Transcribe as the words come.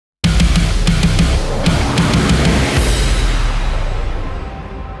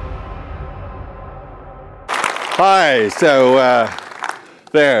Hi. So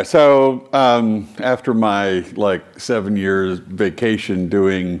after my 7 years vacation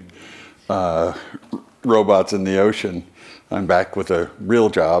doing robots in the ocean, I'm back with a real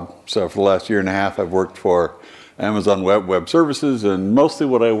job. So for the last year and a half, I've worked for Amazon Web Services, and mostly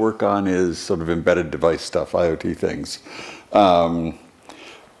what I work on is sort of embedded device stuff, IoT things.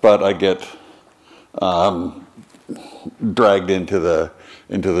 But I get dragged into the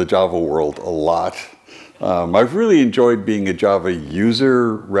Java world a lot. I've really enjoyed being a Java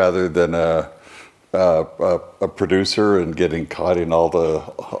user rather than a producer and getting caught in all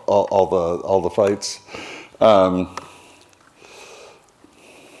the fights.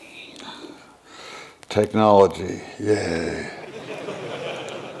 Technology, yay.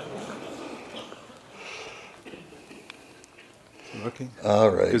 Working?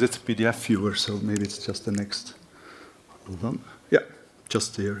 All right. Because it's a PDF viewer, so maybe it's just the next. Hold on. Yeah,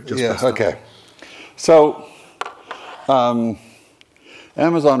 just here. Just yeah, okay. So,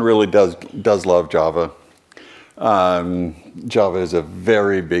 Amazon really does love Java. Java is a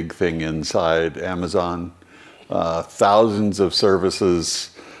very big thing inside Amazon. Thousands of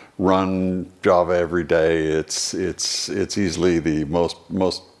services run Java every day. It's easily the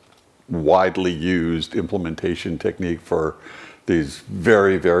most widely used implementation technique for these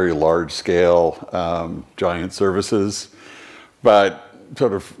very, very large scale giant services. But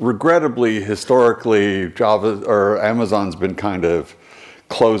sort of regrettably, historically, Java or Amazon's been kind of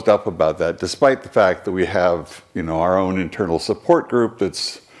closed up about that, despite the fact that we have our own internal support group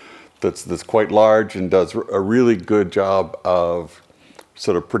that's quite large and does a really good job of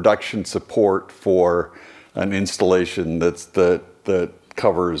sort of production support for an installation that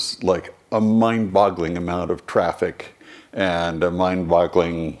covers like a mind-boggling amount of traffic and a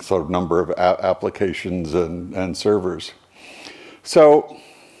mind-boggling sort of number of applications and servers. So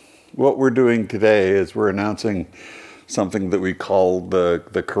what we're doing today is we're announcing something that we call the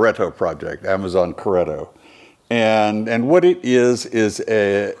Corretto project, Amazon Corretto. And what it is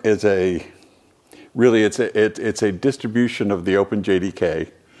really it's a distribution of the OpenJDK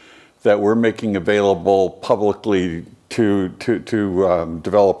that we're making available publicly to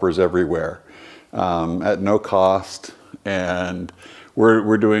developers everywhere at no cost. And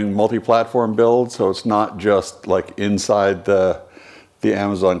we're doing multi-platform builds, so it's not just like inside the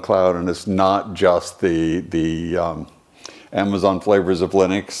Amazon cloud, and it's not just the Amazon flavors of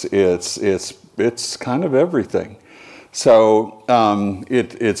Linux. It's kind of everything. So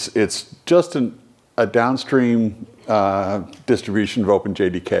it's just a downstream distribution of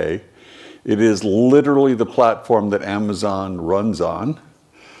OpenJDK. It is literally the platform that Amazon runs on,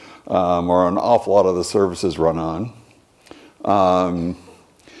 or an awful lot of the services run on.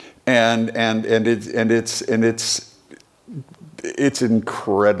 It's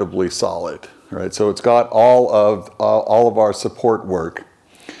incredibly solid, right? So it's got all of our support work,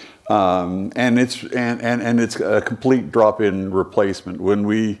 and it's a complete drop-in replacement. When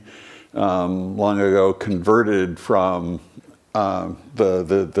we long ago converted from the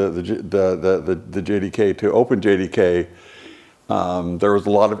JDK to OpenJDK, there was a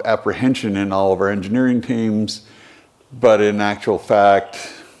lot of apprehension in all of our engineering teams, but in actual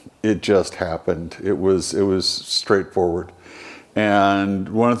fact, it just happened. It was straightforward. And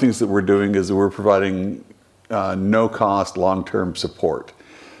one of the things that we're doing is that we're providing no-cost long-term support.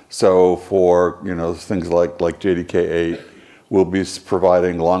 So for things like JDK 8, we'll be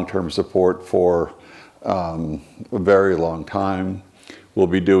providing long-term support for a very long time. We'll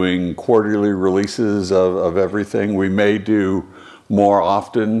be doing quarterly releases of everything. We may do more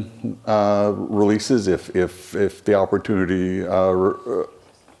often releases if the opportunity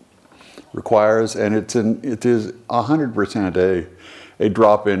requires, and it is 100% a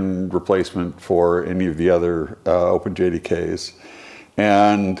drop-in replacement for any of the other OpenJDKs.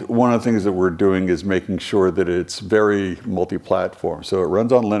 And one of the things that we're doing is making sure that it's very multi-platform. So it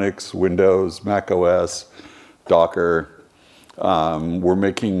runs on Linux, Windows, Mac OS, Docker. We're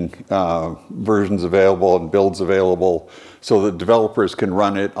making versions available and builds available so that developers can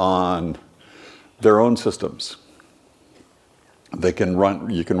run it on their own systems. You can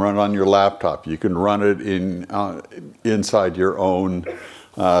run it on your laptop. You can run it inside your own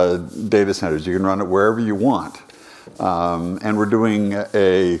data centers. You can run it wherever you want. And we're doing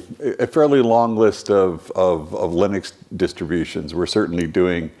a fairly long list of Linux distributions. We're certainly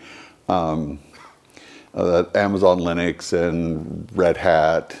doing Amazon Linux and Red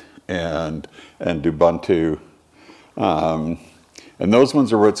Hat and Ubuntu. And those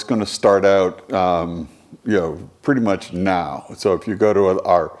ones are what's going to start out pretty much now. So if you go to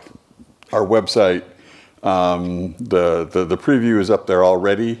our website, the preview is up there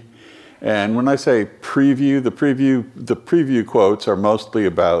already. And when I say preview, the preview quotes are mostly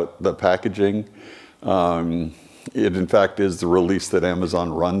about the packaging. It in fact is the release that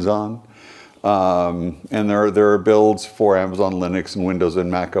Amazon runs on. And there are builds for Amazon Linux and Windows and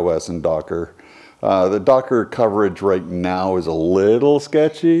Mac OS and Docker. The Docker coverage right now is a little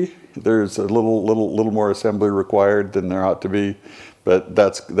sketchy. There's a little more assembly required than there ought to be, but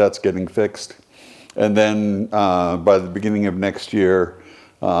that's getting fixed. And then by the beginning of next year,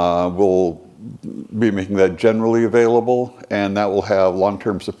 we'll be making that generally available, and that will have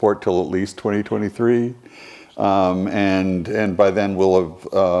long-term support till at least 2023. And by then we'll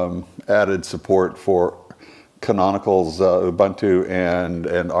have added support for Canonical's Ubuntu and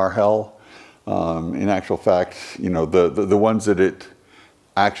RHEL. In actual fact, you know, the ones that it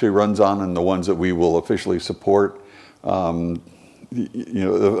actually runs on and the ones that we will officially support, you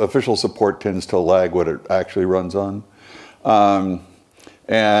know, the official support tends to lag what it actually runs on.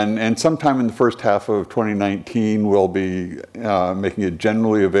 And sometime in the first half of 2019, we'll be making it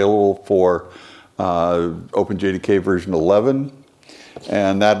generally available for OpenJDK version 11.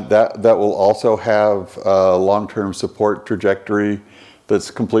 And that will also have a long-term support trajectory that's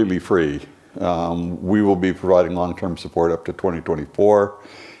completely free. We will be providing long-term support up to 2024,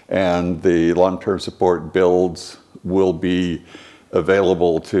 and the long-term support builds will be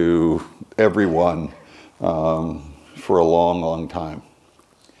available to everyone for a long, long time.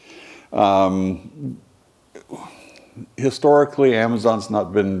 Historically, Amazon's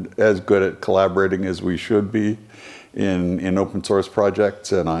not been as good at collaborating as we should be in open source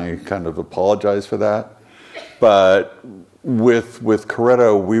projects, and I kind of apologize for that. But with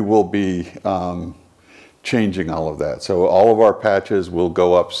Corretto, we will be changing all of that. So all of our patches will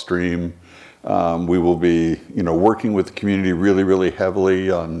go upstream. We will be, you know, working with the community really, really heavily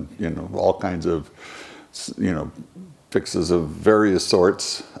on, you know, all kinds of, you know, fixes of various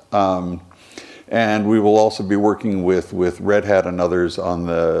sorts. And we will also be working with Red Hat and others on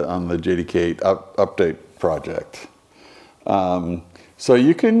the JDK update project. So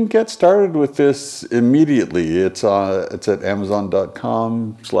you can get started with this immediately. It's at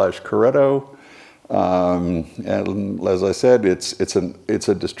amazon.com/Corretto. And as I said, it's a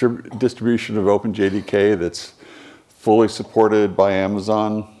distribution of OpenJDK that's fully supported by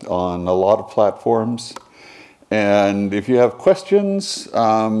Amazon on a lot of platforms. And if you have questions,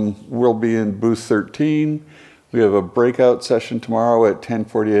 we'll be in booth 13. We have a breakout session tomorrow at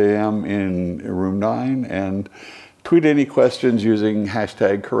 10:40 a.m. in room 9, and tweet any questions using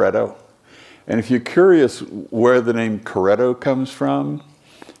hashtag Corretto. And if you're curious where the name Corretto comes from,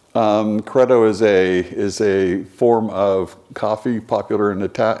 Corretto is a form of coffee popular in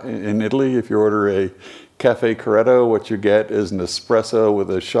Italy. If you order a Cafe Corretto, what you get is an espresso with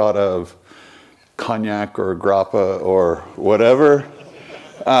a shot of cognac or grappa or whatever.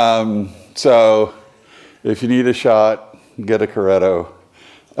 So if you need a shot, get a Corretto,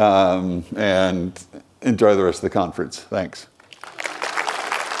 and enjoy the rest of the conference. Thanks.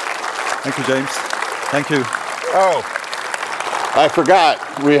 Thank you, James. Thank you. Oh, I forgot.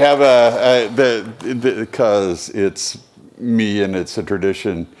 We have because it's me and it's a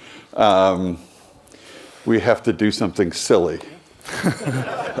tradition, we have to do something silly.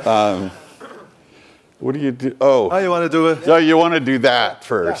 What do you do? Oh, you want to do it? Oh, you want to do that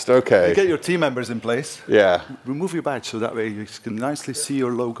first. Yeah. Okay. You get your team members in place. Yeah. Remove your badge so that way you can nicely see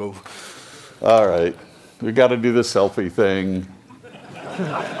your logo. All right. We got to do the selfie thing.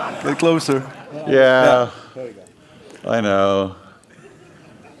 Get closer. Yeah. There you go. I know.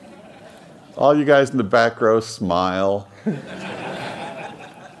 All you guys in the back row smile.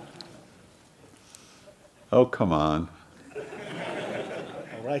 Oh, come on.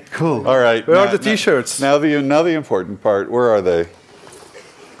 All right, cool. All right. Where are the T-shirts? Now the important part. Where are they?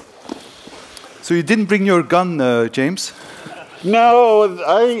 So you didn't bring your gun, James? No,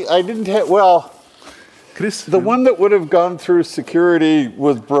 I didn't have, well, Chris? The one that would have gone through security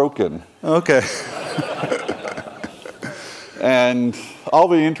was broken. Okay. And all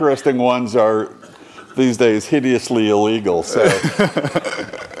the interesting ones are these days hideously illegal, so.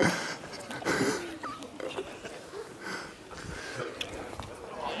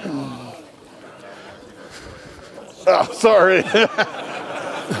 Oh, sorry.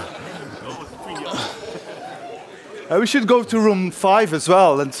 We should go to room 5 as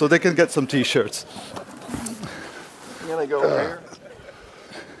well, and so they can get some T-shirts. I'm gonna go over here.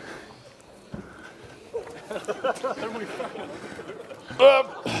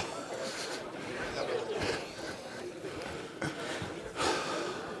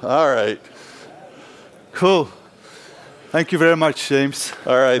 All right. Cool. Thank you very much, James.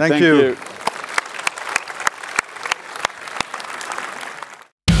 All right. Thank you.